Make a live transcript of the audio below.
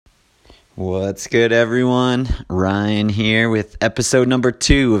What's good, everyone? Ryan here with episode number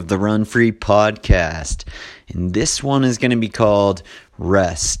 2 of the Run Free podcast. And this one is going to be called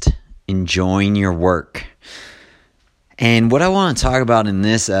Rest, Enjoying Your Work. And what I want to talk about in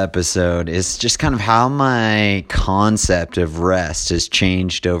this episode is just kind of how my concept of rest has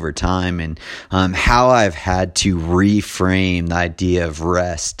changed over time and how I've had to reframe the idea of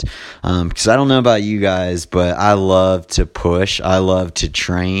rest. Because I don't know about you guys, but I love to push. I love to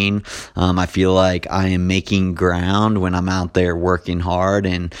train. I feel like I am making ground when I'm out there working hard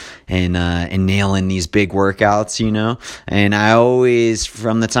and nailing these big workouts, you know. And I always,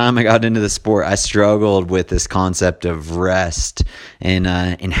 from the time I got into the sport, I struggled with this concept of rest and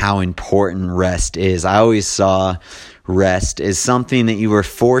how important rest is. I always saw rest as something that you were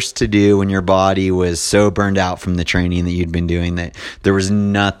forced to do when your body was so burned out from the training that you'd been doing that there was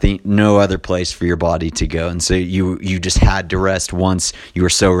no other place for your body to go. And so you just had to rest once you were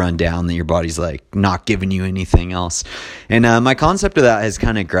so run down that your body's like not giving you anything else. And my concept of that has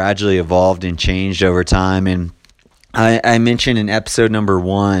kind of gradually evolved and changed over time. And I mentioned in episode number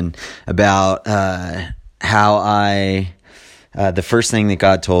 1 about how the first thing that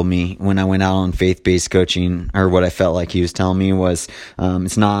God told me when I went out on faith-based coaching, or what I felt like he was telling me, was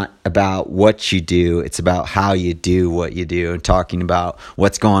it's not about what you do, it's about how you do what you do, talking about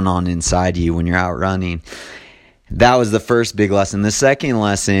what's going on inside you when you're out running. That was the first big lesson. The second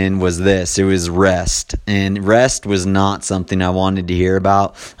lesson was this. It was rest. And rest was not something I wanted to hear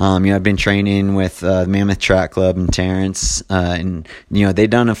about. I've been training with Mammoth Track Club and Terrence. And they've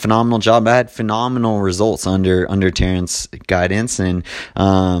done a phenomenal job. I had phenomenal results under Terrence's guidance. And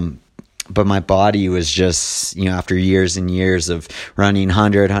but my body was just, after years and years of running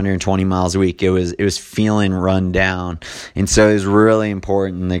 120 miles a week, it was feeling run down. And so it was really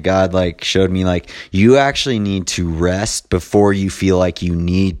important that God showed me you actually need to rest before you feel like you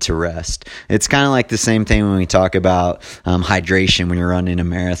need to rest. It's kind of like the same thing when we talk about hydration when you're running a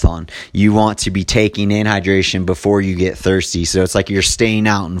marathon. You want to be taking in hydration before you get thirsty. So it's like you're staying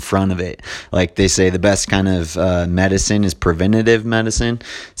out in front of it. Like they say, the best kind of medicine is preventative medicine.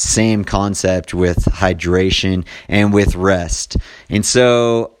 Same concept with hydration and with rest. And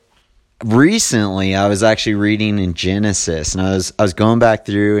so recently I was actually reading in Genesis, and I was going back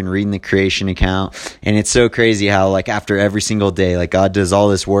through and reading the creation account, and it's so crazy how after every single day, God does all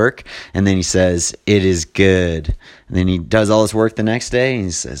this work, and then he says it is good, and then he does all this work the next day and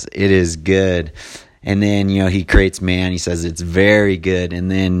he says it is good. And then, he creates man. He says it's very good.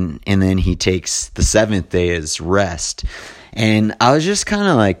 And then he takes the seventh day as rest. And I was just kind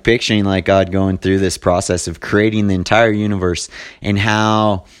of picturing God going through this process of creating the entire universe and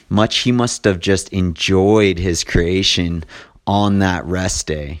how much he must have just enjoyed his creation on that rest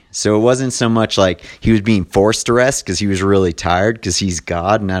day. So it wasn't so much he was being forced to rest because he was really tired, because he's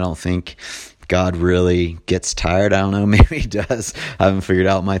God, and I don't think God really gets tired. I don't know, maybe he does. I haven't figured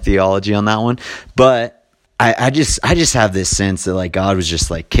out my theology on that one. But I just have this sense that God was just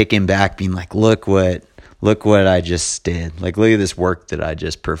kicking back, being look what I just did. Look at this work that I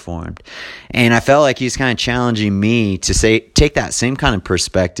just performed. And I felt like he's kind of challenging me to take that same kind of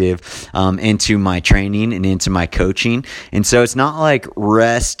perspective into my training and into my coaching. And so it's not like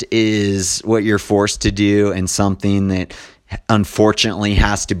rest is what you're forced to do and something that unfortunately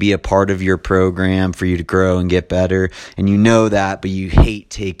has to be a part of your program for you to grow and get better. And you know that, but you hate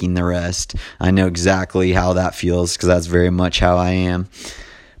taking the rest. I know exactly how that feels, because that's very much how I am.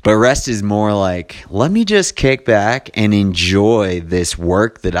 But rest is more let me just kick back and enjoy this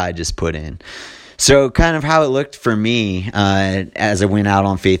work that I just put in. So kind of how it looked for me as I went out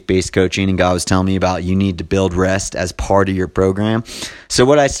on faith-based coaching, and God was telling me about you need to build rest as part of your program. So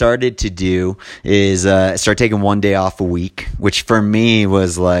what I started to do is start taking one day off a week, which for me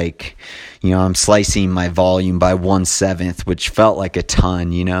was I'm slicing my volume by 1/7, which felt like a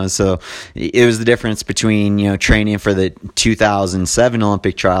ton, So it was the difference between, training for the 2007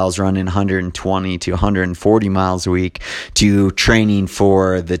 Olympic trials, running 120 to 140 miles a week, to training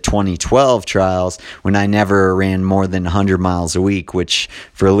for the 2012 trials when I never ran more than 100 miles a week, which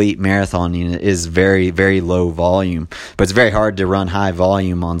for elite marathoning is very, very low volume. But it's very hard to run high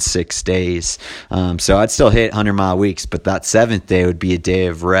volume on 6 days. So I'd still hit 100-mile weeks, but that 7th day would be a day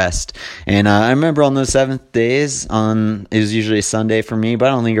of rest. And I remember on those 7th days, it was usually a Sunday for me, but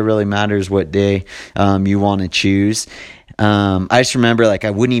I don't think it really matters what day you want to choose. I just remember like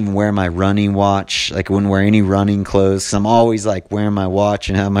I wouldn't even wear my running watch. Like I wouldn't wear any running clothes. 'Cause I'm always like wearing my watch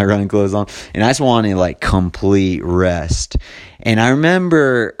and have my running clothes on. And I just wanted like complete rest. And I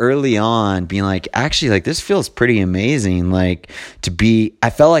remember early on being like, actually, like this feels pretty amazing. Like I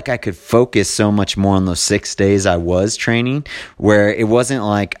felt like I could focus so much more on those 6 days I was training, where it wasn't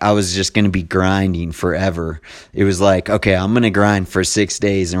like I was just going to be grinding forever. It was like, okay, I'm going to grind for 6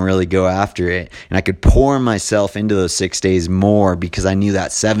 days and really go after it. And I could pour myself into those 6 days more because I knew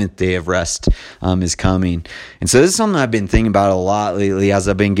that 7th day of rest is coming. And so this is something I've been thinking about a lot lately as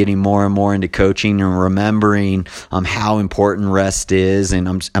I've been getting more and more into coaching and remembering how important rest is, and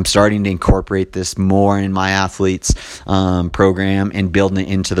I'm starting to incorporate this more in my athletes program and building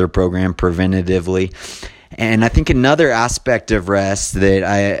it into their program preventatively. And I think another aspect of rest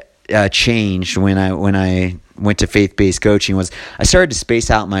that I changed when I went to faith-based coaching was I started to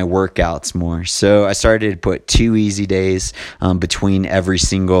space out my workouts more. So I started to put 2 easy days between every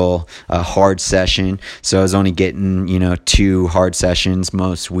single hard session. So I was only getting 2 hard sessions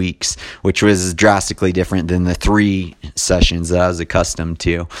most weeks, which was drastically different than the 3 sessions that I was accustomed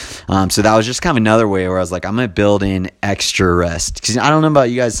to. So that was just kind of another way where I was like, I'm going to build in extra rest. Because I don't know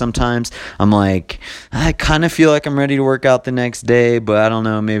about you guys, sometimes I'm like, I kind of feel like I'm ready to work out the next day, but I don't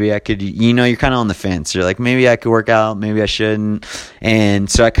know, maybe I could, you're kind of on the fence. You're like, maybe I could work out, maybe I shouldn't. And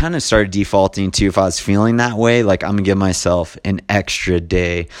so I kind of started defaulting to, if I was feeling that way, like I'm gonna give myself an extra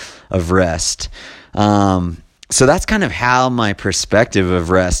day of rest. So that's kind of how my perspective of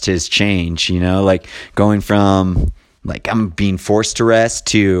rest has changed, like going from like I'm being forced to rest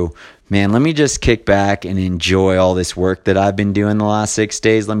to, man, let me just kick back and enjoy all this work that I've been doing the last 6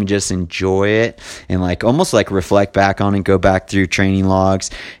 days. Let me just enjoy it and like almost like reflect back on it, go back through training logs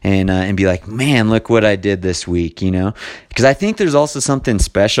and be like, man, look what I did this week, Because I think there's also something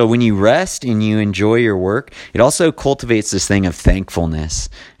special when you rest and you enjoy your work. It also cultivates this thing of thankfulness.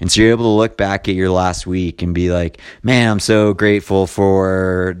 And so you're able to look back at your last week and be like, man, I'm so grateful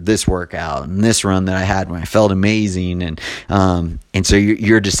for this workout and this run that I had when I felt amazing. And so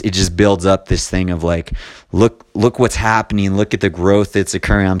it just builds up this thing of like, look what's happening. Look at the growth that's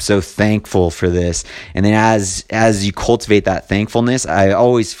occurring. I'm so thankful for this. And then as you cultivate that thankfulness, I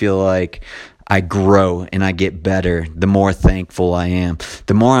always feel like I grow and I get better the more thankful I am.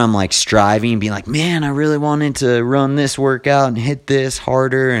 The more I'm like striving, being like, man, I really wanted to run this workout and hit this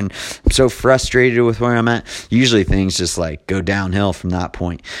harder, and I'm so frustrated with where I'm at. Usually things just like go downhill from that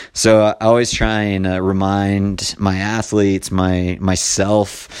point. So I always try and remind my athletes,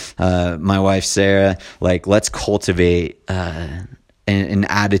 myself, my wife Sarah, like let's cultivate an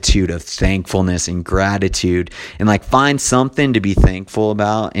attitude of thankfulness and gratitude, and like find something to be thankful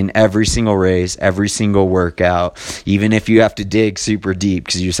about in every single race, every single workout, even if you have to dig super deep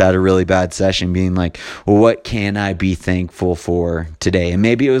because you just had a really bad session, being like, well, what can I be thankful for today? And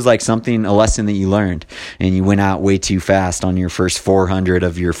maybe it was like a lesson that you learned and you went out way too fast on your first 400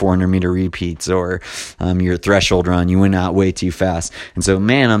 of your 400 meter repeats, or your threshold run, you went out way too fast. And so,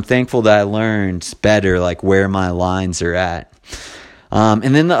 man, I'm thankful that I learned better, like where my lines are at.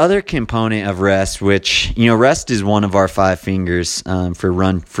 And then the other component of rest, which, rest is one of our 5 fingers for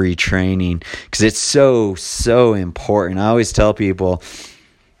run-free training, because it's so, so important. I always tell people,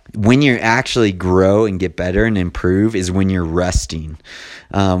 when you actually grow and get better and improve is when you're resting,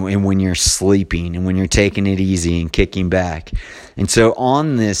 and when you're sleeping, and when you're taking it easy and kicking back. And so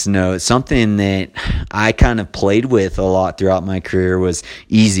on this note, something that I kind of played with a lot throughout my career was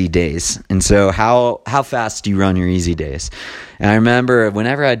easy days. And so how fast do you run your easy days? And I remember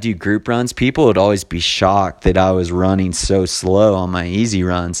whenever I do group runs, people would always be shocked that I was running so slow on my easy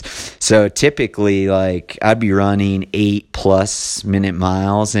runs. So typically, like, I'd be running 8+ minute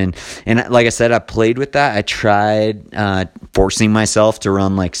miles. And like I said, I played with that. I tried forcing myself to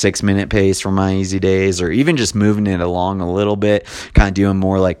run like 6-minute pace for my easy days, or even just moving it along a little bit, kind of doing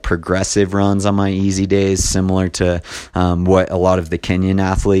more like progressive runs on my easy days, similar to what a lot of the Kenyan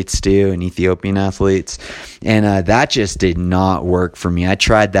athletes do and Ethiopian athletes. And that just did not work for me. I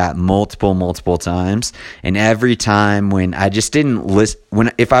tried that multiple times, and every time when I just didn't listen,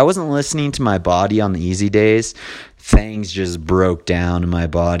 if I wasn't listening to my body on the easy days, things just broke down in my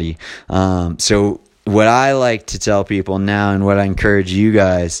body. So what I like to tell people now, and what I encourage you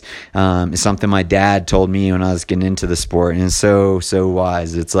guys, is something my dad told me when I was getting into the sport, and it's so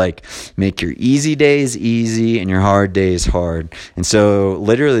wise. It's like, make your easy days easy and your hard days hard. And so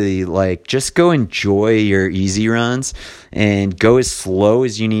literally, like, just go enjoy your easy runs and go as slow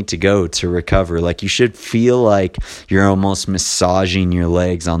as you need to go to recover. Like, you should feel like you're almost massaging your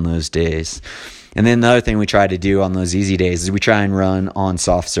legs on those days. And then the other thing we try to do on those easy days is we try and run on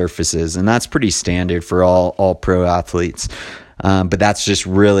soft surfaces, and that's pretty standard for all pro athletes. But that's just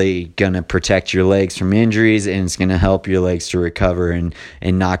really going to protect your legs from injuries, and it's going to help your legs to recover and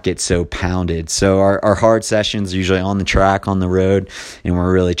not get so pounded. So our hard sessions are usually on the track, on the road, and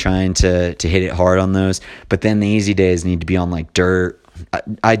we're really trying to hit it hard on those. But then the easy days need to be on like dirt,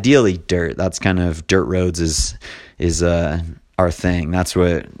 ideally dirt. That's kind of dirt roads is our thing. That's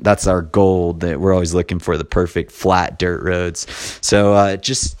our goal, that we're always looking for the perfect flat dirt roads. So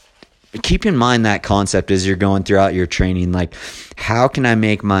just keep in mind that concept as you're going throughout your training. Like, how can I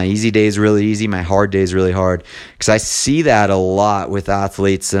make my easy days really easy, my hard days really hard? Because I see that a lot with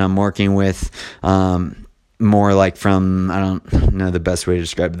athletes that I'm working with, more like from, I don't know the best way to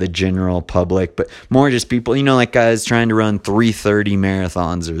describe it, the general public, but more just people, like guys trying to run 3:30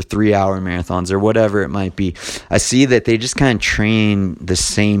 marathons or 3-hour marathons or whatever it might be. I see that they just kind of train the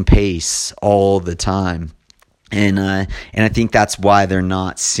same pace all the time. And I think that's why they're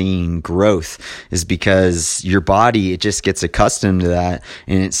not seeing growth, is because your body, it just gets accustomed to that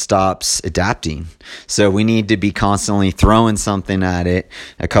and it stops adapting. So we need to be constantly throwing something at it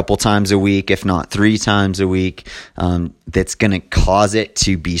a couple times a week, if not 3 times a week, that's going to cause it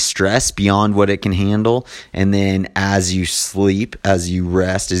to be stressed beyond what it can handle. And then as you sleep, as you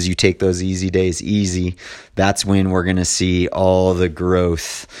rest, as you take those easy days easy, that's when we're going to see all the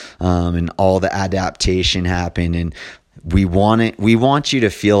growth and all the adaptation happen. And we want you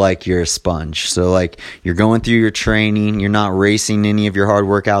to feel like you're a sponge. So like, you're going through your training, you're not racing any of your hard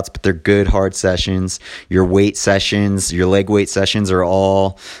workouts, but they're good hard sessions. Your weight sessions, your leg weight sessions are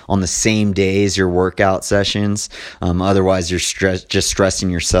all on the same day as your workout sessions. Otherwise you're just stressing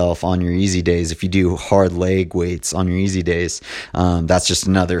yourself on your easy days. If you do hard leg weights on your easy days, that's just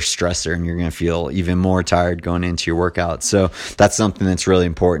another stressor, and you're going to feel even more tired going into your workout. So that's something that's really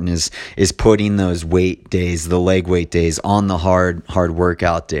important, is putting those weight days, the leg weight days, on the hard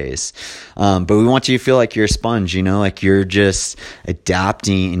workout days. But we want you to feel like you're a sponge, like you're just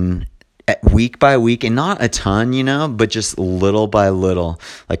adapting week by week, and not a ton, but just little by little.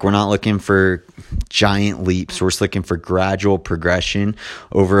 Like, we're not looking for giant leaps. We're just looking for gradual progression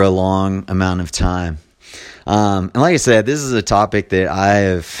over a long amount of time. And like I said, this is a topic that I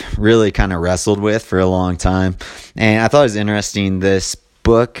have really kind of wrestled with for a long time. And I thought it was interesting. This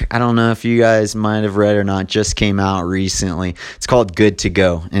book, I don't know if you guys might have read or not, just came out recently. It's called Good to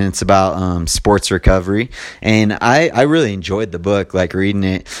Go, and it's about sports recovery. And I really enjoyed the book, like reading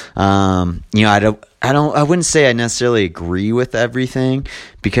it. I wouldn't say I necessarily agree with everything,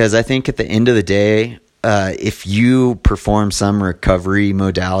 because I think at the end of the day, if you perform some recovery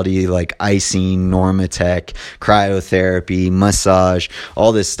modality like icing, Normatec, cryotherapy, massage,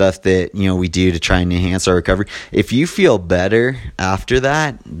 all this stuff that, we do to try and enhance our recovery, if you feel better after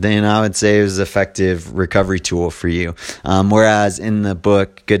that, then I would say it was an effective recovery tool for you. Whereas in the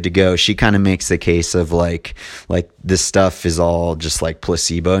book, Good to Go, she kind of makes the case of like this stuff is all just like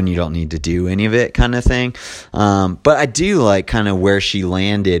placebo and you don't need to do any of it kind of thing. But I do like kind of where she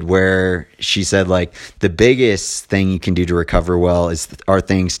landed, where she said like the biggest thing you can do to recover well are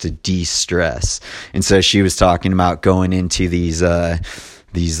things to de-stress. And so she was talking about going into these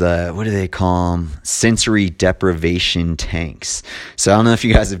what do they call them? Sensory deprivation tanks. So I don't know if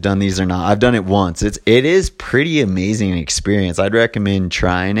you guys have done these or not. I've done it once. It is pretty amazing experience. I'd recommend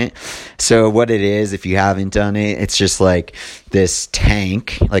trying it. So what it is, if you haven't done it, it's just like this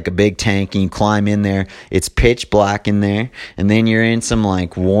tank, like a big tank, and you climb in there. It's pitch black in there, and then you're in some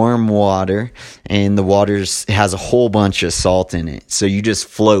like warm water, and the water has a whole bunch of salt in it. So you just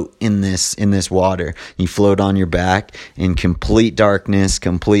float in this water. You float on your back in complete darkness,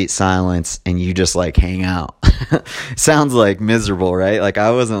 complete silence, and you just like hang out. Sounds like miserable, right? Like,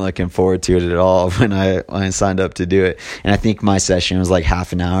 I wasn't looking forward to it at all when I signed up to do it. And I think my session was like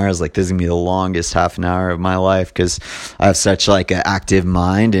half an hour. I was like, this is gonna be the longest half an hour of my life, because I have such like an active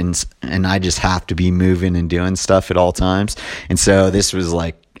mind, and I just have to be moving and doing stuff at all times. And so this was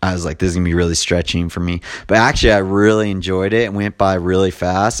like, I was like, this is going to be really stretching for me. But actually, I really enjoyed it. It went by really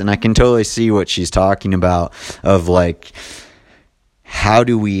fast. And I can totally see what she's talking about, of like, how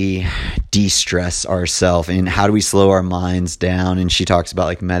do we de-stress ourselves, and how do we slow our minds down? And she talks about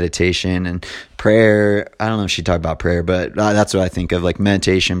like meditation and prayer. I don't know if she talked about prayer, but that's what I think of, like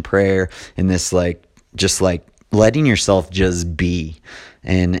meditation, prayer, and this like, just like letting yourself just be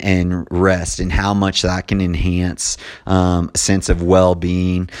and rest, and how much that can enhance a sense of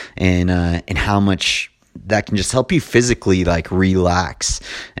well-being, and how much that can just help you physically like relax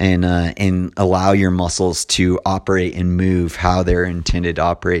and allow your muscles to operate and move how they're intended to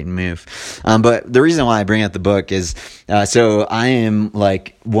operate and move. But the reason why I bring up the book is so I am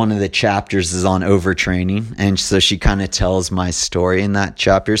like, one of the chapters is on overtraining, and so she kind of tells my story in that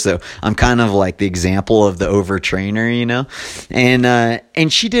chapter. So I'm kind of like the example of the overtrainer, you know,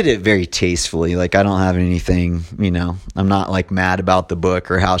 and she did it very tastefully. Like, I don't have anything, you know, I'm not like mad about the book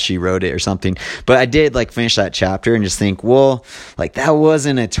or how she wrote it or something, but I did like finish that chapter and just think, well, like that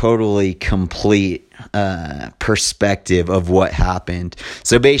wasn't a totally complete perspective of what happened.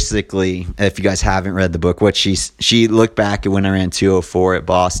 So basically, if you guys haven't read the book, what she looked back at when I ran 204 at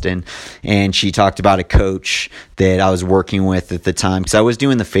Boston, and she talked about a coach that I was working with at the time, because I was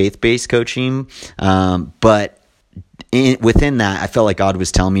doing the faith-based coaching, but within that, I felt like God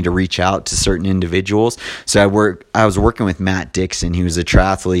was telling me to reach out to certain individuals. So I was working with Matt Dixon. He was a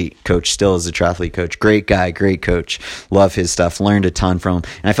triathlete coach, still is a triathlete coach. Great guy, great coach. Love his stuff. Learned a ton from him.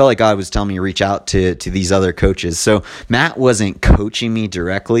 And I felt like God was telling me to reach out to these other coaches. So Matt wasn't coaching me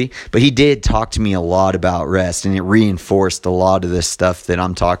directly, but he did talk to me a lot about rest, and it reinforced a lot of this stuff that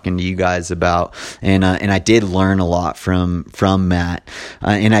I'm talking to you guys about. And I did learn a lot from Matt.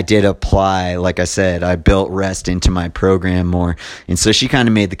 And I did apply, like I said, I built rest into my program more. And so she kind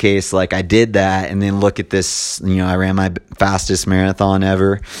of made the case, like, I did that, and then look at this, you know, I ran my fastest marathon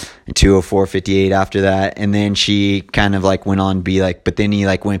ever, 204.58 after that. And then she kind of like went on to be like, but then he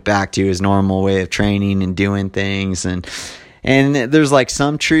like went back to his normal way of training and doing things, and there's like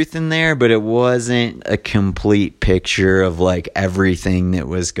some truth in there, but it wasn't a complete picture of like everything that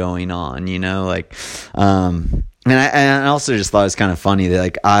was going on, you know, like, and I also just thought it was kind of funny that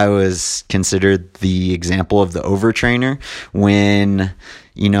like I was considered the example of the overtrainer when,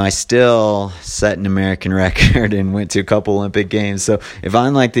 you know, I still set an American record and went to a couple Olympic games. So if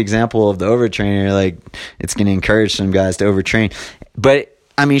I'm like the example of the overtrainer, like, it's going to encourage some guys to overtrain. But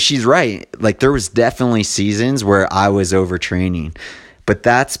I mean, she's right. Like, there was definitely seasons where I was overtraining. But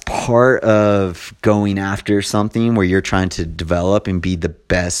that's part of going after something where you're trying to develop and be the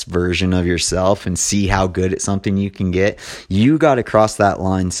best version of yourself and see how good at something you can get. You got to cross that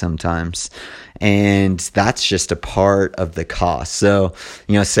line sometimes. And that's just a part of the cost. So,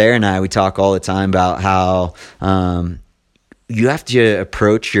 you know, Sarah and I, we talk all the time about how you have to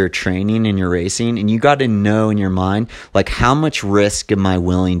approach your training and your racing, and you got to know in your mind, like, how much risk am I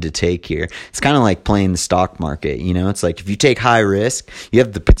willing to take here? It's kind of like playing the stock market, you know? It's like, if you take high risk, you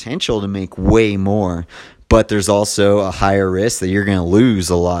have the potential to make way more, but there's also a higher risk that you're going to lose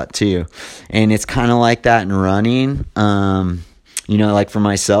a lot too. And it's kind of like that in running. You know, like for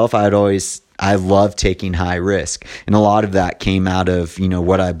myself, I love taking high risk. And a lot of that came out of, you know,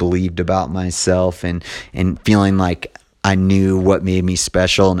 what I believed about myself and feeling like I knew what made me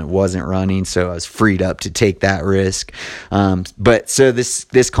special, and it wasn't running, so I was freed up to take that risk. But so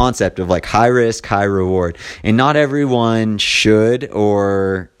this concept of like high risk, high reward, and not everyone should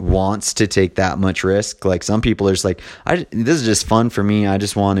or wants to take that much risk. Like, some people are just like, this is just fun for me. I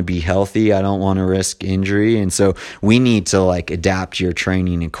just want to be healthy. I don't want to risk injury. And so we need to like adapt your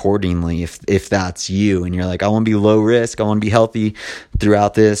training accordingly if that's you. And you're like, I want to be low risk. I want to be healthy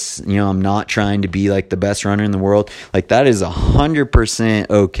throughout this. You know, I'm not trying to be like the best runner in the world. Like, that is 100%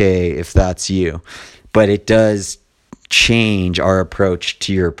 okay if that's you, but it does change our approach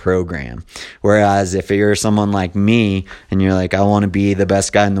to your program. Whereas if you're someone like me and you're like, I want to be the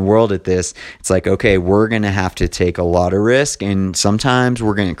best guy in the world at this, it's like, okay, we're going to have to take a lot of risk, and sometimes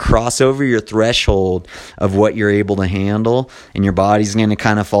we're going to cross over your threshold of what you're able to handle, and your body's going to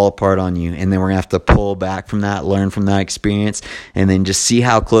kind of fall apart on you, and then we're going to have to pull back from that, learn from that experience, and then just see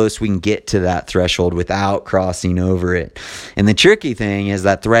how close we can get to that threshold without crossing over it. And the tricky thing is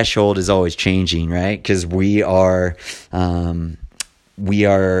that threshold is always changing, right? Because we are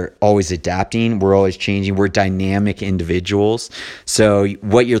always adapting. We're always changing. We're dynamic individuals. So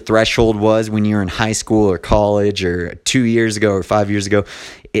what your threshold was when you were in high school or college or 2 years ago or 5 years ago,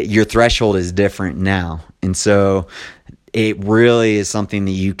 your threshold is different now. And so it really is something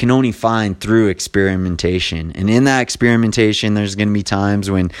that you can only find through experimentation. And in that experimentation, there's going to be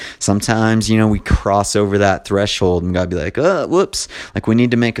times when sometimes, you know, we cross over that threshold and got to be like, oh, whoops. Like, we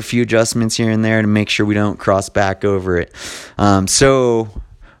need to make a few adjustments here and there to make sure we don't cross back over it. So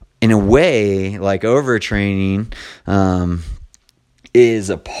in a way, like, overtraining is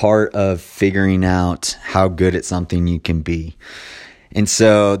a part of figuring out how good at something you can be. And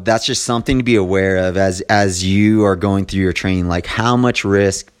so that's just something to be aware of as you are going through your training. Like, how much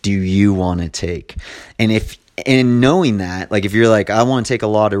risk do you want to take? And and knowing that, like if you're like, I want to take a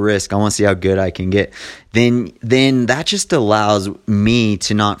lot of risk, I want to see how good I can get, then that just allows me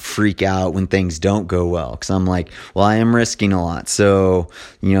to not freak out when things don't go well. Cause I'm like, well, I am risking a lot. So,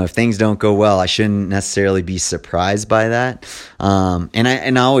 if things don't go well, I shouldn't necessarily be surprised by that. And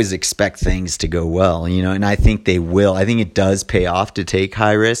I always expect things to go well, and I think they will. I think it does pay off to take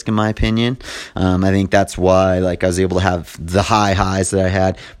high risk, in my opinion. I think that's why, like, I was able to have the high highs that I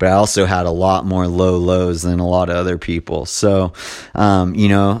had, but I also had a lot more low lows than a lot of other people. So,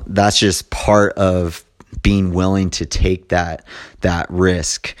 that's just part of being willing to take that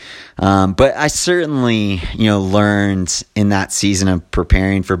risk. But I certainly, learned in that season of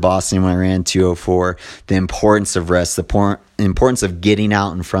preparing for Boston when I ran 2:04, the importance of rest, the importance of getting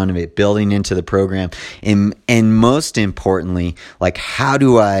out in front of it, building into the program. And most importantly, like, how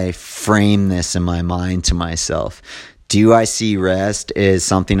do I frame this in my mind to myself? Do I see rest as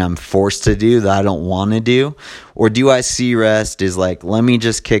something I'm forced to do that I don't want to do? Or do I see rest as like, let me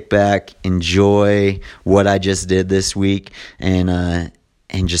just kick back, enjoy what I just did this week, and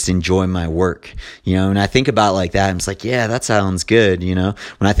just enjoy my work, and I think about like that, and it's like, yeah, that sounds good. When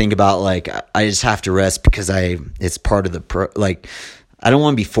I think about like, I just have to rest because it's part of the I don't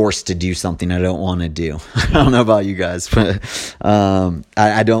want to be forced to do something I don't want to do. I don't know about you guys, but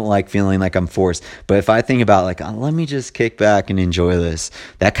I don't like feeling like I'm forced. But if I think about like, let me just kick back and enjoy this,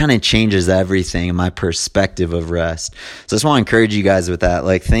 that kind of changes everything in my perspective of rest. So I just want to encourage you guys with that.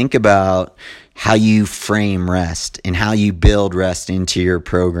 Like, think about how you frame rest and how you build rest into your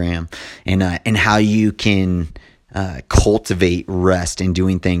program, and how you can cultivate rest and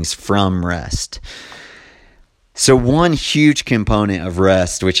doing things from rest. So one huge component of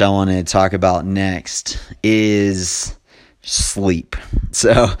rest, which I want to talk about next, is sleep.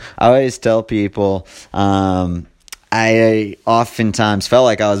 So I always tell people, I oftentimes felt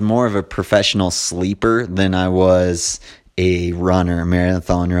like I was more of a professional sleeper than I was a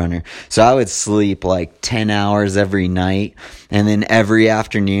marathon runner. So I would sleep like 10 hours every night, and then every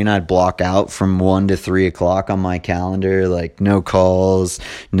afternoon I'd block out from 1 to 3 o'clock on my calendar, like no calls,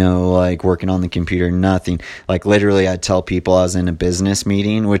 no like working on the computer, nothing. Like literally I'd tell people I was in a business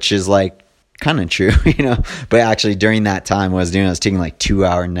meeting, which is like kind of true, but actually during that time what I was taking like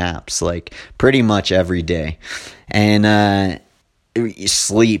 2-hour naps, like pretty much every day. And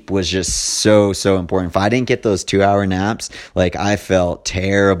sleep was just so important. If I didn't get those 2-hour naps, like I felt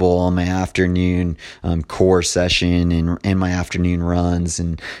terrible on my afternoon core session and my afternoon runs,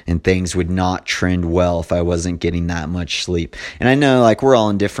 and things would not trend well if I wasn't getting that much sleep. And I know like we're all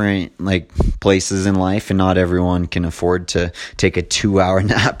in different like places in life, and not everyone can afford to take a 2-hour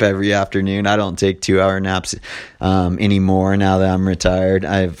nap every afternoon. I don't take 2-hour naps anymore now that I'm retired.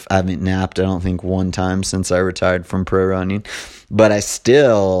 I haven't napped, I don't think, one time since I retired from pro running. But I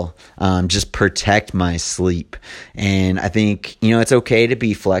still just protect my sleep. And I think, it's okay to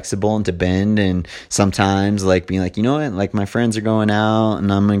be flexible and to bend, and sometimes like being like, what, like my friends are going out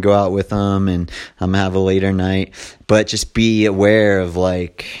and I'm going to go out with them and I'm going to have a later night. But just be aware of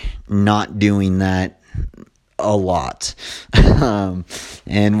like not doing that a lot.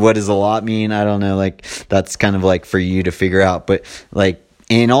 And what does a lot mean? I don't know. Like that's kind of like for you to figure out. But like,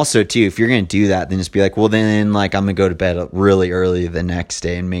 and also, too, if you're going to do that, then just be like, well, then, like, I'm going to go to bed really early the next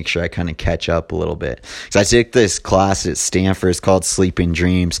day and make sure I kind of catch up a little bit. So I took this class at Stanford. It's called Sleep and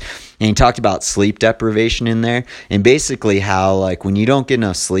Dreams. And he talked about sleep deprivation in there, and basically how, like, when you don't get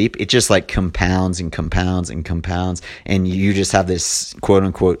enough sleep, it just, like, compounds and compounds and compounds, and you just have this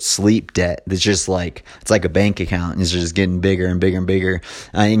quote-unquote sleep debt that's just, like, it's like a bank account, and it's just getting bigger and bigger and bigger,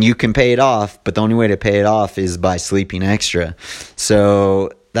 and you can pay it off, but the only way to pay it off is by sleeping extra. So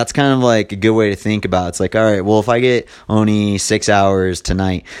that's kind of like a good way to think about it. It's like, all right, well, if I get only 6 hours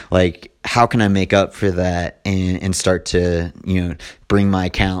tonight, like, how can I make up for that and start to, bring my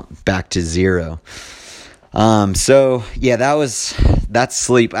account back to zero? So yeah, that's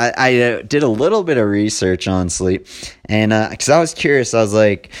sleep. I did a little bit of research on sleep, and cause I was curious. I was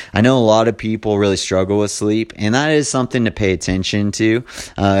like, I know a lot of people really struggle with sleep, and that is something to pay attention to.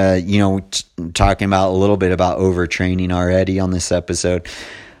 Talking about a little bit about overtraining already on this episode.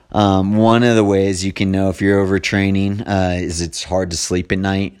 One of the ways you can know if you're overtraining, is it's hard to sleep at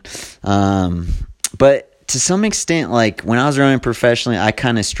night. But to some extent, like when I was running professionally, I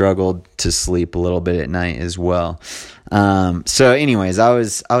kind of struggled to sleep a little bit at night as well. So anyways, I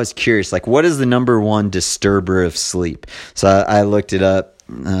was curious, like, what is the number one disturber of sleep? So I looked it up,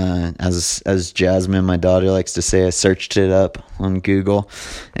 as Jasmine, my daughter, likes to say, I searched it up on Google,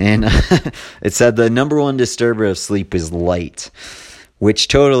 and it said the number one disturber of sleep is light, which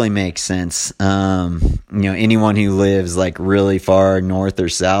totally makes sense. Anyone who lives like really far north or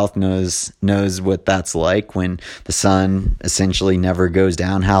south knows what that's like when the sun essentially never goes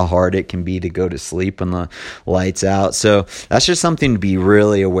down, how hard it can be to go to sleep when the light's out. So that's just something to be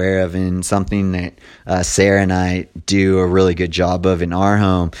really aware of, and something that Sarah and I do a really good job of in our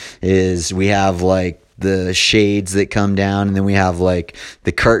home is we have like the shades that come down, and then we have like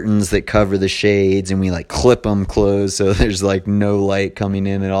the curtains that cover the shades, and we like clip them closed so there's like no light coming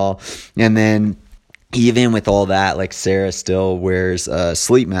in at all. And then even with all that, like Sarah still wears a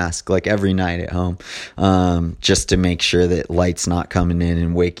sleep mask like every night at home, just to make sure that light's not coming in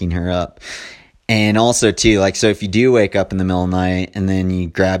and waking her up. And also too, like, so if you do wake up in the middle of the night and then you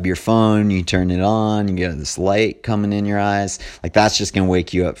grab your phone, you turn it on, you get this light coming in your eyes, like that's just going to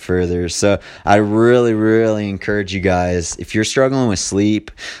wake you up further. So I really, really encourage you guys, if you're struggling with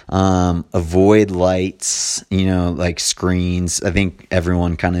sleep, avoid lights, like screens. I think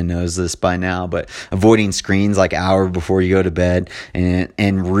everyone kind of knows this by now, but avoiding screens like hour before you go to bed,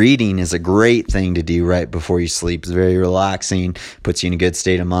 and reading is a great thing to do right before you sleep. It's very relaxing, puts you in a good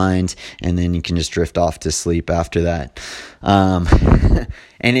state of mind, and then you can just drift off to sleep after that. And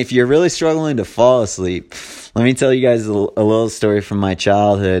if you're really struggling to fall asleep, let me tell you guys a little story from my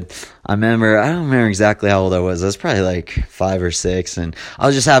childhood. I don't remember exactly how old I was. I was probably like 5 or 6, and I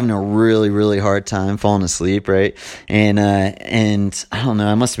was just having a really, really hard time falling asleep, right? And I don't know,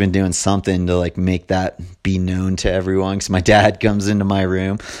 I must have been doing something to like make that be known to everyone, because my dad comes into my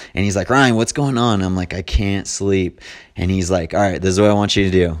room and he's like, "Ryan, what's going on?" I'm like, "I can't sleep." And he's like, "All right, this is what I want you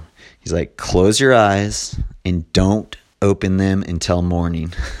to do." He's like, "Close your eyes and don't open them until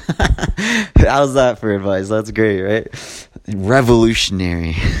morning." How's that for advice? That's great, right?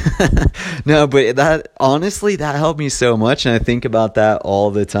 Revolutionary. No, but that honestly, that helped me so much, and I think about that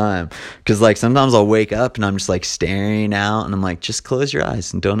all the time. Because like sometimes I'll wake up and I'm just like staring out, and I'm like, just close your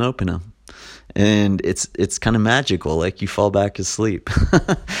eyes and don't open them. And it's kind of magical, like you fall back asleep.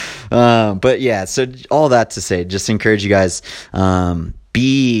 But yeah, so all that to say, just encourage you guys,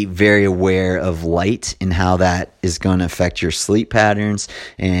 be very aware of light and how that is going to affect your sleep patterns,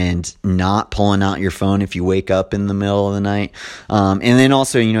 and not pulling out your phone if you wake up in the middle of the night. And then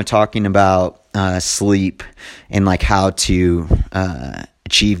also, talking about sleep and like how to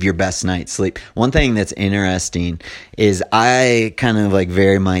achieve your best night's sleep. One thing that's interesting is I kind of like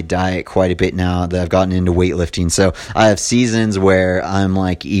vary my diet quite a bit now that I've gotten into weightlifting. So I have seasons where I'm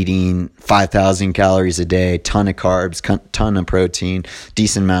like eating 5,000 calories a day, ton of carbs, ton of protein,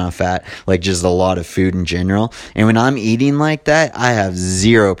 decent amount of fat, like just a lot of food in general. And when I'm eating like that, I have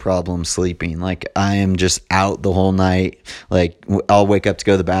zero problem sleeping. Like I am just out the whole night. Like I'll wake up to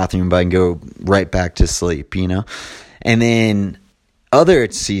go to the bathroom, but I can go right back to sleep, And then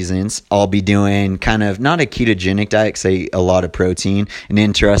other seasons, I'll be doing kind of not a ketogenic diet, say a lot of protein. And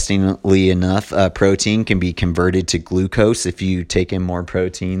interestingly enough, protein can be converted to glucose if you take in more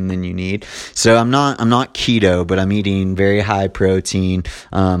protein than you need. So I'm not keto, but I'm eating very high protein,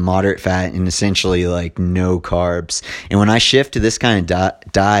 moderate fat, and essentially like no carbs. And when I shift to this kind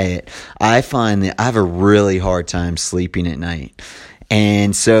of diet, I find that I have a really hard time sleeping at night.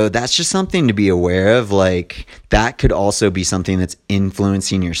 And so that's just something to be aware of. Like that could also be something that's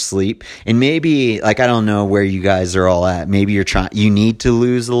influencing your sleep. And maybe, like, I don't know where you guys are all at. Maybe you need to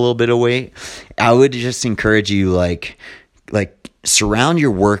lose a little bit of weight. I would just encourage you, like surround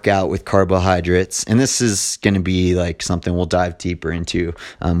your workout with carbohydrates. And this is going to be like something we'll dive deeper into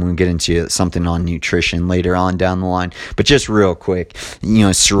when we get into something on nutrition later on down the line. But just real quick,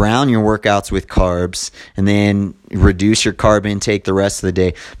 surround your workouts with carbs, and then reduce your carb intake the rest of the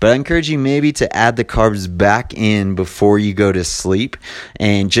day. But I encourage you maybe to add the carbs back in before you go to sleep,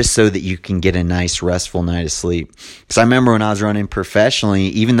 and just so that you can get a nice restful night of sleep. Because I remember when I was running professionally,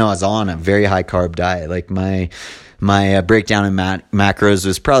 even though I was on a very high carb diet, like my breakdown in macros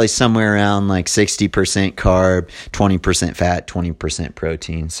was probably somewhere around like 60% carb, 20% fat, 20%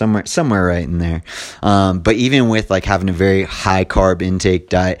 protein, somewhere right in there. But even with like having a very high carb intake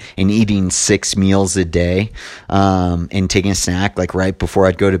diet and eating 6 meals a day, and taking a snack like right before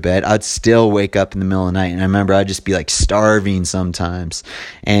I'd go to bed, I'd still wake up in the middle of the night. And I remember I'd just be like starving sometimes.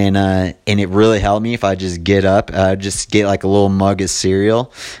 And it really helped me if I just get up, I'd just get like a little mug of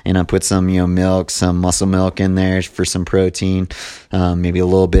cereal, and I put some, milk, some muscle milk in there, for some protein, maybe a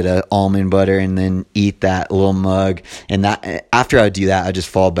little bit of almond butter, and then eat that little mug. And that after I do that, I just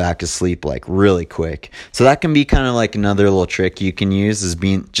fall back asleep like really quick. So that can be kind of like another little trick you can use, is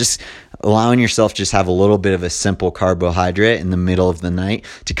being just allowing yourself just have a little bit of a simple carbohydrate in the middle of the night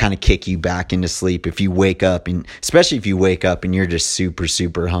to kind of kick you back into sleep. If you wake up, and especially if you wake up and you're just super,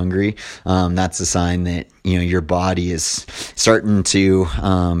 super hungry, that's a sign that, your body is starting to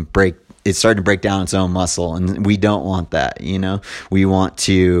it's starting to break down its own muscle, and we don't want that. We want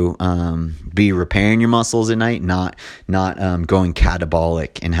to be repairing your muscles at night, not going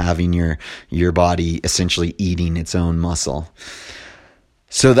catabolic and having your body essentially eating its own muscle.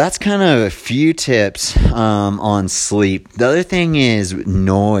 So that's kind of a few tips on sleep. The other thing is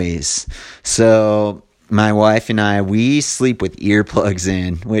noise. So my wife and I, we sleep with earplugs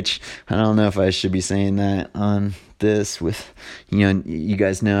in, which I don't know if I should be saying that on this with, you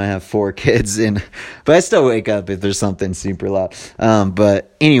guys know I have 4 kids, but I still wake up if there's something super loud.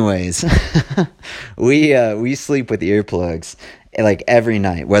 But anyways, we sleep with earplugs like every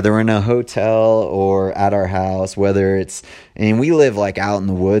night, whether we're in a hotel or at our house, and we live like out in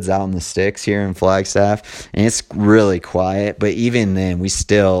the woods, out in the sticks here in Flagstaff, and it's really quiet. But even then,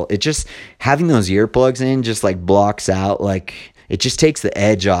 having those earplugs in just like blocks out, like it just takes the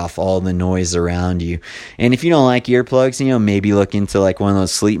edge off all the noise around you. And if you don't like earplugs, maybe look into like one of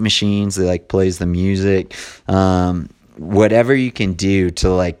those sleep machines that like plays the music, whatever you can do to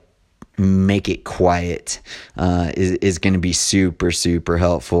like make it quiet is going to be super, super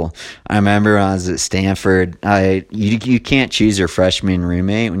helpful. I remember when I was at Stanford, you can't choose your freshman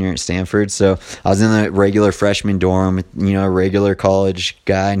roommate when you're at Stanford. So I was in the regular freshman dorm with, a regular college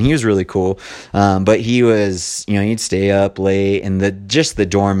guy, and he was really cool. But he was, he'd stay up late, and the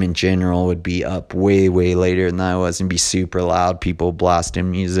dorm in general would be up way, way later than I was and be super loud, people blasting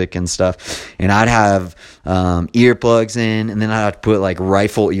music and stuff. And I'd have earplugs in, and then I'd have to put like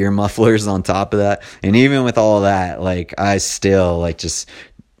rifle ear mufflers on top of that. And even with all that, like I still like just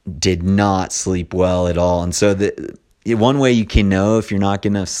did not sleep well at all. And so one way you can know if you're not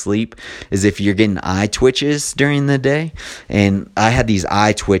getting enough sleep is if you're getting eye twitches during the day. And I had these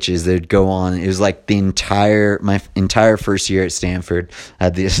eye twitches that would go on. It was like my entire first year at Stanford, I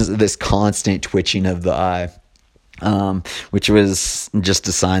had this constant twitching of the eye. Which was just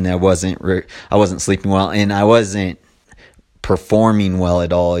a sign that I wasn't sleeping well, and I wasn't performing well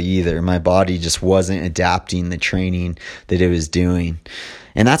at all either. My body just wasn't adapting the training that it was doing.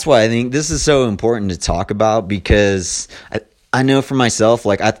 And that's why I think this is so important to talk about, because I know for myself,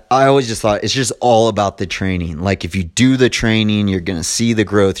 like I always just thought it's just all about the training. Like if you do the training, you're going to see the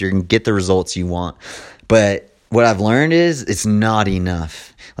growth, you're going to get the results you want. But what I've learned is it's not enough.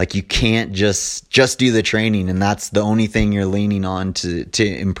 Like you can't just do the training and that's the only thing you're leaning on to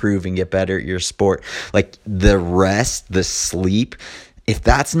improve and get better at your sport. Like the rest, the sleep, if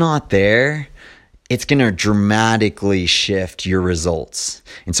that's not there, it's going to dramatically shift your results.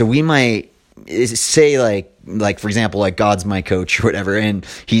 And so we might say like for example, like God's my coach or whatever, and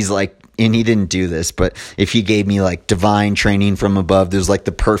he's like, and he didn't do this, but if he gave me like divine training from above, there's like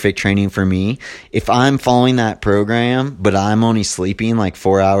the perfect training for me. If I'm following that program, but I'm only sleeping like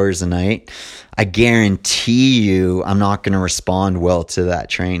 4 hours a night, I guarantee you I'm not going to respond well to that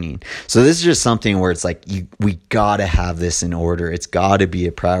training. So this is just something where it's like, we got to have this in order. It's got to be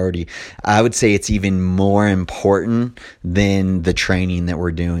a priority. I would say it's even more important than the training that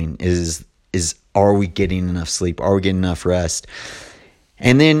we're doing is are we getting enough sleep? Are we getting enough rest?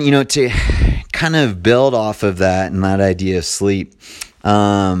 And then, to kind of build off of that and that idea of sleep,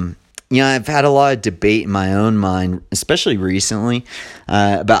 I've had a lot of debate in my own mind, especially recently,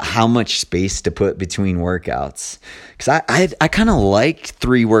 about how much space to put between workouts. Because I kind of like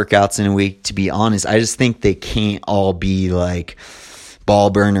 3 workouts in a week, to be honest. I just think they can't all be like ball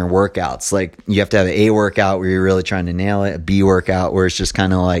burner workouts. Like you have to have an A workout where you're really trying to nail it, a B workout where it's just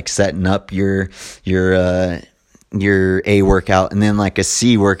kind of like setting up your A workout, and then like a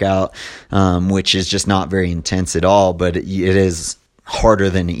C workout, which is just not very intense at all, but it is harder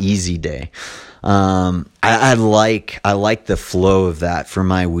than an easy day. I like the flow of that for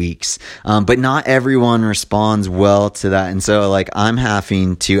my weeks. But not everyone responds well to that. And so like I'm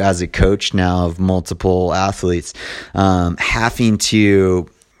having to, as a coach now of multiple athletes, having to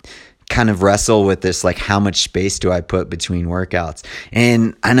kind of wrestle with this, like how much space do I put between workouts?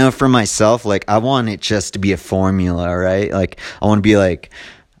 And I know for myself, like I want it just to be a formula, right? Like I want to be like,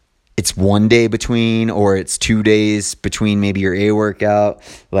 it's 1 day between, or it's 2 days between maybe your A workout.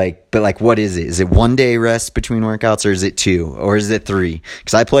 But what is it? Is it 1 day rest between workouts, or is it 2, or is it 3?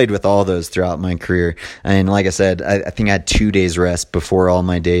 Because I played with all those throughout my career. And like I said, I think I had 2 days rest before all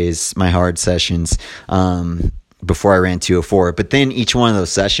my days, my hard sessions. before I ran 204. But then each one of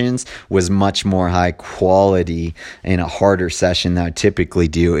those sessions was much more high quality and a harder session than I typically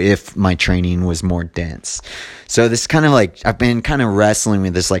do if my training was more dense. So this kind of like, I've been kind of wrestling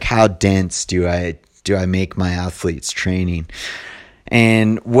with this, like, how dense do I make my athletes training?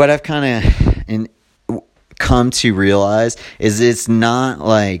 And what I've kind of come to realize is it's not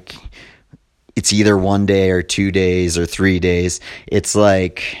like it's either 1 day or 2 days or 3 days. It's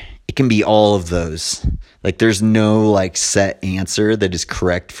like, it can be all of those. Like, there's no like set answer that is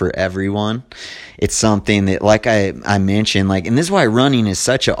correct for everyone. It's something that, like I mentioned, like, and this is why running is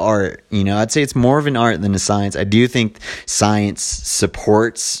such an art. You know, I'd say it's more of an art than a science. I do think science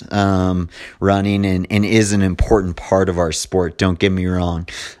supports running and is an important part of our sport. Don't get me wrong.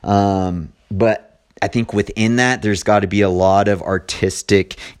 But I think within that, there's got to be a lot of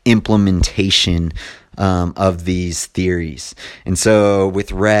artistic implementation of these theories. And so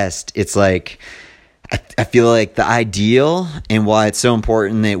with rest, it's like, I feel like the ideal, and why it's so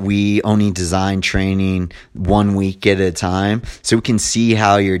important that we only design training 1 week at a time, so we can see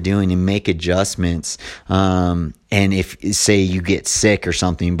how you're doing and make adjustments. And if, say, you get sick or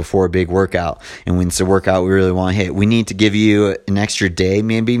something before a big workout, and when it's a workout we really want to hit, we need to give you an extra day,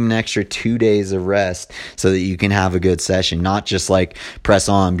 maybe even an extra 2 days of rest, so that you can have a good session, not just like press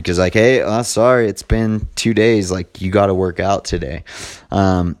on because like, hey, sorry, it's been 2 days, like, you got to work out today.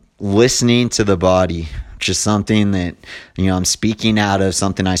 Listening to the body, which is something that, you know, I'm speaking out of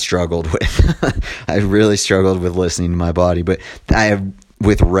something I struggled with. I really struggled with listening to my body, but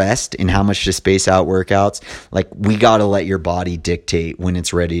with rest and how much to space out workouts, like, we got to let your body dictate when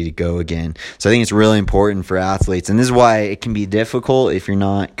it's ready to go again. So I think it's really important for athletes, and this is why it can be difficult if you're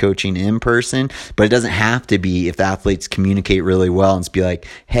not coaching in person, but it doesn't have to be if the athletes communicate really well and be like,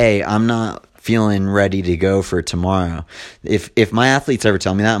 hey, I'm not feeling ready to go for tomorrow. If my athletes ever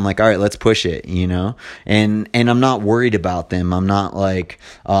tell me that, I'm like, all right, let's push it, you know? And I'm not worried about them. I'm not like,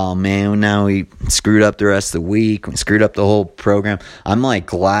 oh man, now we screwed up the rest of the week, we screwed up the whole program. I'm like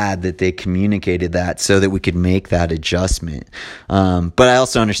glad that they communicated that so that we could make that adjustment. But I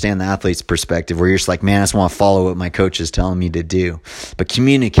also understand the athlete's perspective where you're just like, man, I just want to follow what my coach is telling me to do. But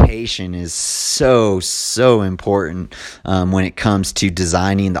communication is so important when it comes to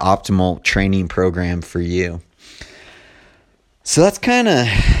designing the optimal training program for you. So that's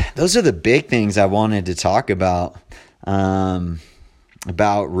those are the big things I wanted to talk about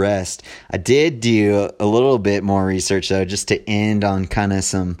rest. I did do a little bit more research though, just to end on kind of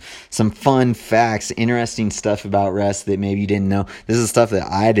some fun facts, interesting stuff about rest that maybe you didn't know. This is stuff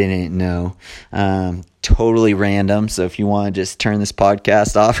that I didn't know. Totally random, so if you want to just turn this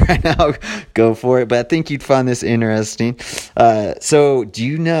podcast off right now, go for it, but I think you'd find this interesting. So do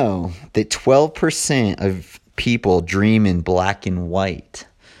you know that 12% of people dream in black and white?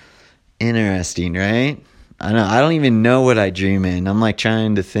 Interesting, right? I know, I don't even know what I dream in. I'm like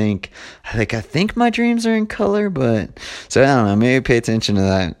trying to think, I think my dreams are in color, but so I don't know, maybe pay attention to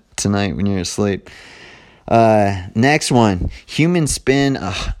that tonight when you're asleep. Next one, humans spend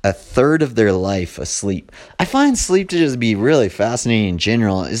a third of their life asleep. I find sleep to just be really fascinating in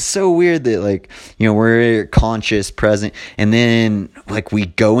general. It's so weird that, like, you know, we're conscious, present, and then like we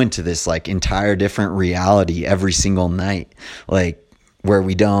go into this like entire different reality every single night, like where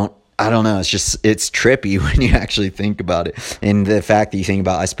we don't, I don't know, it's trippy when you actually think about it. And the fact that you think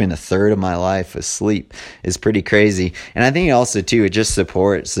about, I spend a third of my life asleep is pretty crazy. And I think also too, it just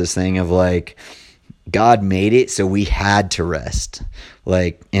supports this thing of like, God made it so we had to rest.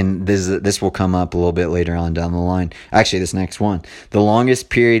 Like, and this will come up a little bit later on down the line. Actually, this next one, the longest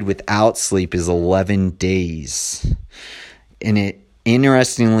period without sleep is 11 days. And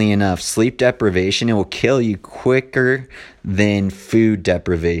interestingly enough, sleep deprivation, it will kill you quicker than food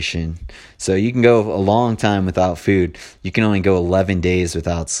deprivation. So you can go a long time without food. You can only go 11 days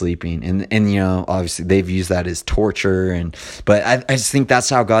without sleeping. And you know, obviously they've used that as torture. But I just think that's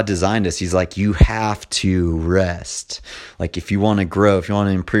how God designed us. He's like, you have to rest. Like, if you want to grow, if you want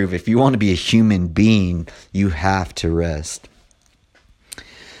to improve, if you want to be a human being, you have to rest.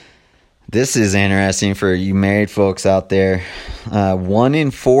 This is interesting for you married folks out there. 1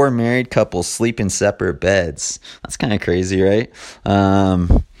 in 4 married couples sleep in separate beds. That's kind of crazy, right?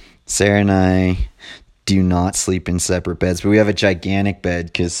 Sarah and I do not sleep in separate beds, but we have a gigantic bed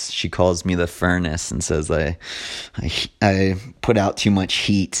because she calls me the furnace and says I put out too much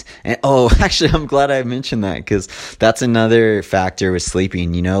heat. And actually, I'm glad I mentioned that, because that's another factor with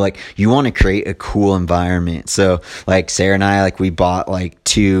sleeping. You know, like, you want to create a cool environment. So like Sarah and I, like, we bought like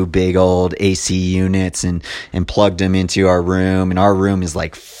 2 big old AC units and plugged them into our room, and our room is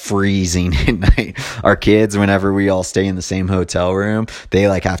like freezing at night. Our kids, whenever we all stay in the same hotel room, they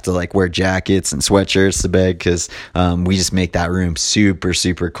like have to like wear jackets and sweatshirts to bed because we just make that room super,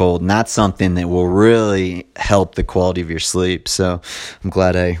 super cold. And that's something that will really help the quality of your sleep. So I'm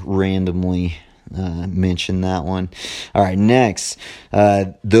glad I randomly mentioned that one. All right, next.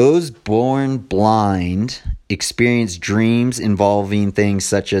 Those born blind experience dreams involving things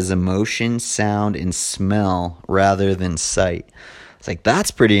such as emotion, sound, and smell rather than sight. It's like, that's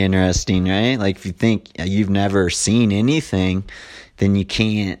pretty interesting, right? Like, if you think you've never seen anything, then you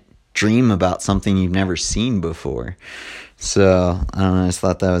can't dream about something you've never seen before. So, I don't know, I just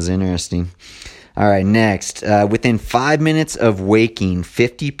thought that was interesting. All right, next. Within 5 minutes of waking,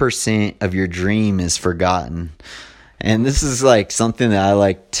 50% of your dream is forgotten. And this is like something that I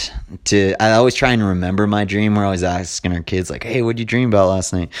liked to, I always try and remember my dream. We're always asking our kids like, hey, what'd you dream about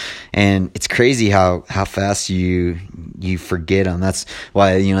last night? And it's crazy how fast you forget them. That's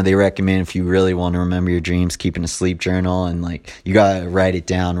why, they recommend, if you really want to remember your dreams, keeping a sleep journal, and like, you got to write it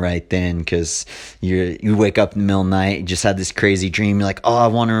down right then, because you wake up in the middle of the night, you just had this crazy dream. You're like, oh, I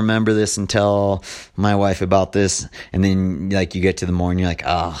want to remember this and tell my wife about this. And then like you get to the morning, you're like,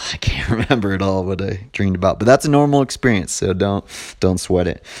 oh, I can't remember at all what I dreamed about. But that's a normal experience, so don't sweat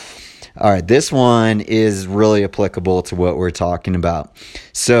it. All right, this one is really applicable to what we're talking about.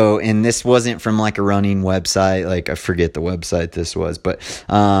 So, and this wasn't from like a running website, like I forget the website this was, but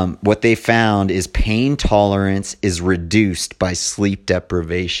what they found is pain tolerance is reduced by sleep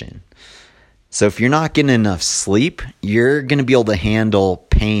deprivation. So if you're not getting enough sleep, you're going to be able to handle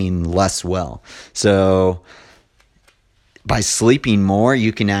pain less well. So by sleeping more,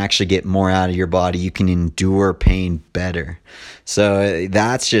 you can actually get more out of your body. You can endure pain better. So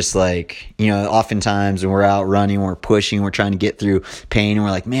that's just like, oftentimes when we're out running, we're pushing, we're trying to get through pain, and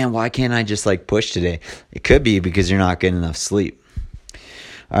we're like, man, why can't I just like push today? It could be because you're not getting enough sleep.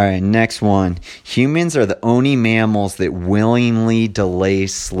 All right, next one. Humans are the only mammals that willingly delay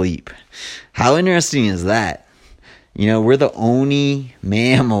sleep. How interesting is that? We're the only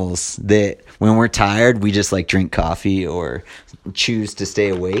mammals that when we're tired, we just like drink coffee or choose to stay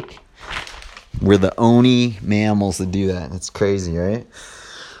awake. We're the only mammals that do that. That's crazy, right?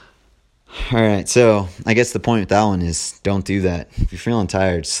 All right, so I guess the point with that one is don't do that. If you're feeling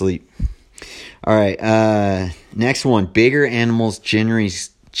tired, sleep. All right, next one. Bigger animals generally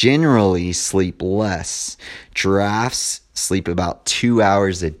sleep less. Giraffes sleep about 2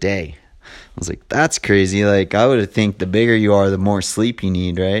 hours a day. I was like, that's crazy. Like, I would think the bigger you are, the more sleep you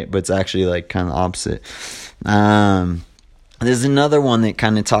need, right? But it's actually like kind of opposite. There's another one that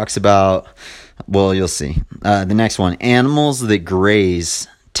kind of talks about, well, you'll see. The next one, animals that graze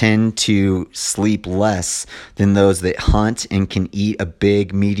tend to sleep less than those that hunt and can eat a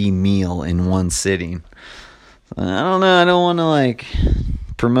big meaty meal in one sitting. I don't know. I don't want to like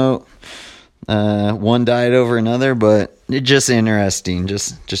promote one diet over another, but it's just interesting.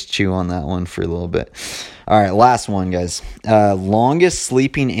 Just chew on that one for a little bit. All right, last one, guys. Longest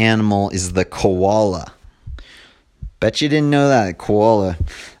sleeping animal is the koala. Bet you didn't know that. Koala.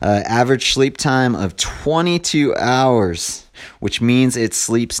 Average sleep time of 22 hours, which means it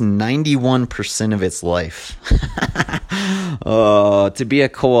sleeps 91% of its life. Oh, to be a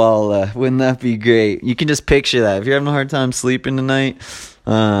koala, wouldn't that be great? You can just picture that. If you're having a hard time sleeping tonight,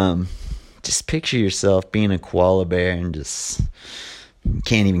 just picture yourself being a koala bear and just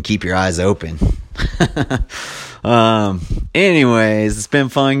can't even keep your eyes open. Anyways, it's been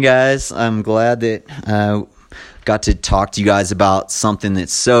fun, guys. I'm glad that got to talk to you guys about something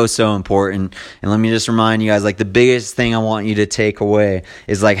that's so important. And let me just remind you guys, like, the biggest thing I want you to take away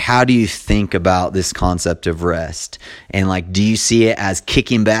is, like, how do you think about this concept of rest? And, like, do you see it as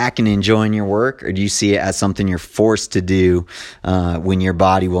kicking back and enjoying your work, or do you see it as something you're forced to do when your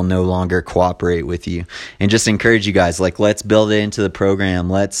body will no longer cooperate with you? And just encourage you guys, like, let's build it into the program.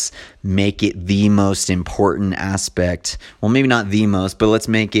 Let's make it the most important aspect. Well, maybe not the most, but let's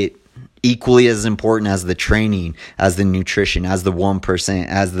make it equally as important as the training, as the nutrition, as the 1%,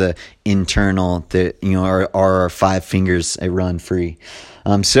 as the internal, that, are our 5 fingers at Run Free.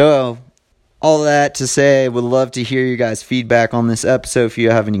 So all that to say, I would love to hear your guys' feedback on this episode. If you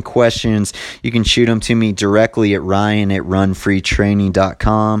have any questions, you can shoot them to me directly at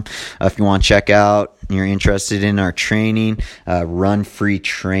ryan@runfreetraining.com. If you want to check out, you're interested in our training,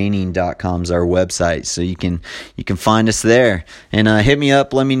 runfreetraining.com is our website. So you can find us there. And hit me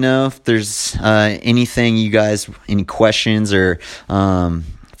up. Let me know if there's anything you guys, any questions or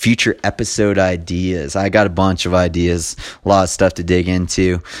future episode ideas. I got a bunch of ideas, a lot of stuff to dig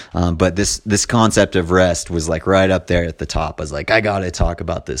into. But this concept of rest was like right up there at the top. I was like, I got to talk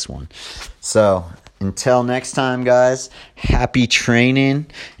about this one. So until next time, guys, happy training,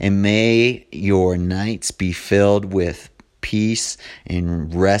 and may your nights be filled with peace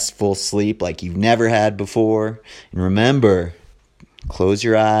and restful sleep like you've never had before. And remember, close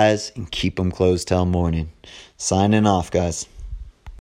your eyes and keep them closed till morning. Signing off, guys.